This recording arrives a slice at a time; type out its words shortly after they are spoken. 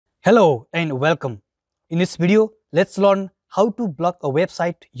Hello and welcome. In this video, let's learn how to block a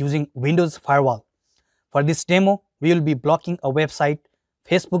website using Windows Firewall. For this demo, we will be blocking a website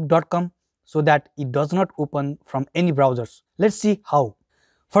facebook.com so that it does not open from any browsers. Let's see how.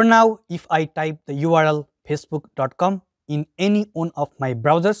 For now, if I type the URL facebook.com in any one of my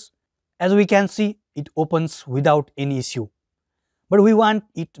browsers, as we can see, it opens without any issue. But we want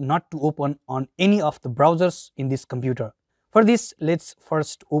it not to open on any of the browsers in this computer. For this, let's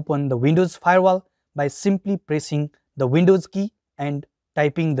first open the Windows Firewall by simply pressing the Windows key and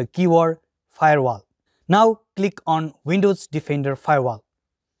typing the keyword Firewall. Now click on Windows Defender Firewall.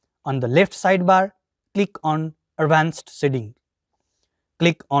 On the left sidebar, click on Advanced Setting.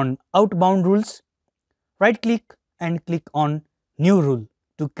 Click on Outbound Rules. Right-click and click on New Rule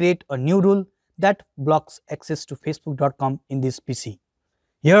to create a new rule that blocks access to facebook.com in this PC.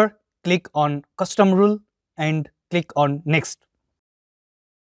 Here, click on Custom Rule and click on Next.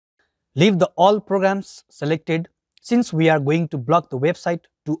 Leave the All Programs selected since we are going to block the website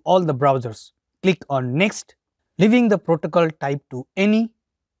to all the browsers. Click on Next, leaving the protocol type to Any.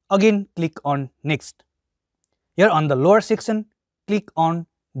 Again, click on Next. Here on the lower section, click on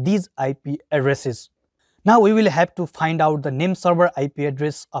these IP addresses. Now we will have to find out the name server IP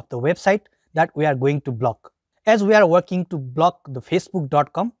address of the website that we are going to block. As we are working to block the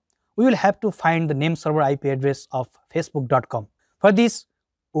facebook.com, we will have to find the name server IP address of facebook.com. For this,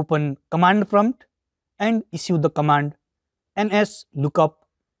 open command prompt and issue the command ns lookup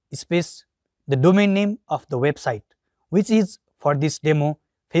space the domain name of the website, which is for this demo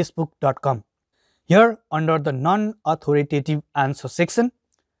facebook.com. Here under the non-authoritative answer section,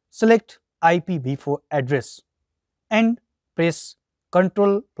 select IPv4 address and press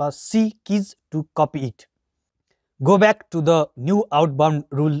Ctrl+C keys to copy it. Go back to the new outbound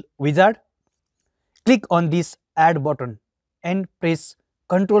rule wizard. Click on this add button and press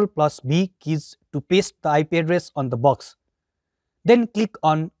Ctrl+B keys to paste the IP address on the box. Then click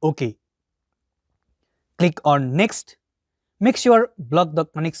on OK. Click on Next. Make sure Block the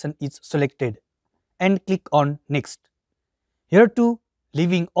Connection is selected and click on Next. Here too,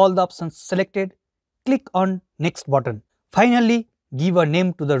 leaving all the options selected, click on Next button. Finally, give a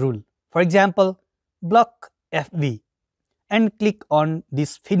name to the rule. For example, block FB and click on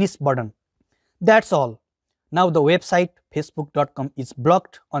this Finish button. That's all. Now the website facebook.com is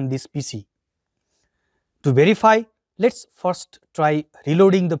blocked on this PC. To verify, let's first try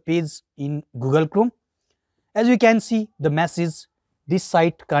reloading the page in Google Chrome. As we can see the message, this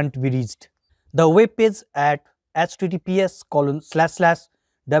site can't be reached. The web page at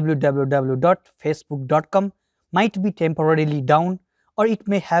https://www.facebook.com might be temporarily down, or it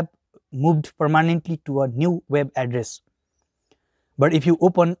may have moved permanently to a new web address. But if you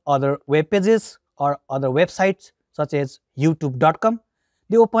open other web pages or other websites such as youtube.com,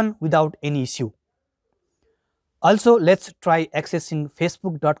 they open without any issue. Also, let's try accessing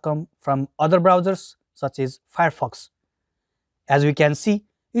facebook.com from other browsers such as Firefox. As we can see,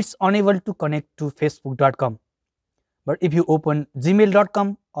 it's unable to connect to facebook.com. But if you open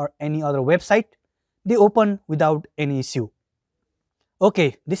gmail.com or any other website, they open without any issue.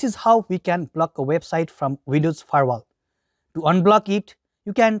 Okay, this is how we can block a website from Windows Firewall. To unblock it,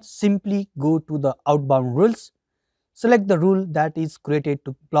 you can simply go to the outbound rules, select the rule that is created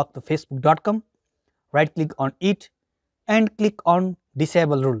to block the facebook.com, right click on it and click on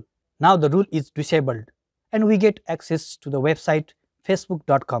disable rule. Now the rule is disabled and we get access to the website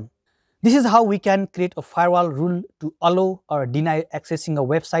facebook.com. This is how we can create a firewall rule to allow or deny accessing a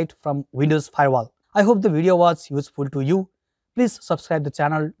website from Windows Firewall. I hope the video was useful to you. Please subscribe the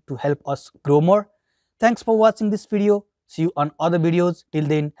channel to help us grow more. Thanks for watching this video. See you on other videos. Till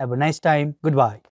then, have a nice time. Goodbye.